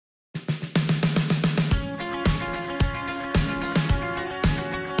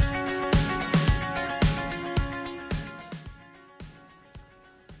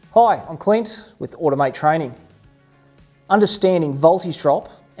Hi, I'm Clint with Automate Training. Understanding voltage drop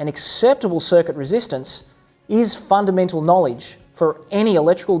and acceptable circuit resistance is fundamental knowledge for any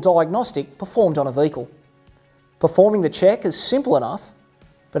electrical diagnostic performed on a vehicle. Performing the check is simple enough,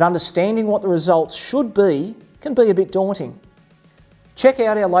 but understanding what the results should be can be a bit daunting. Check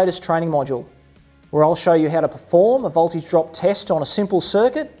out our latest training module, where I'll show you how to perform a voltage drop test on a simple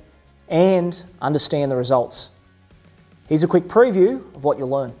circuit and understand the results. Here's a quick preview of what you'll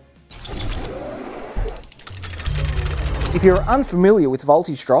learn. If you're unfamiliar with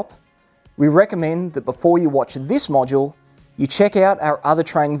voltage drop, we recommend that before you watch this module, you check out our other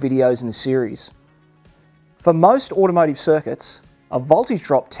training videos in the series. For most automotive circuits, a voltage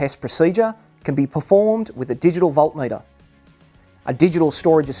drop test procedure can be performed with a digital voltmeter. A digital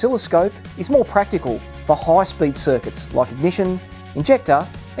storage oscilloscope is more practical for high-speed circuits like ignition, injector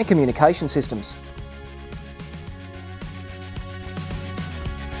and communication systems.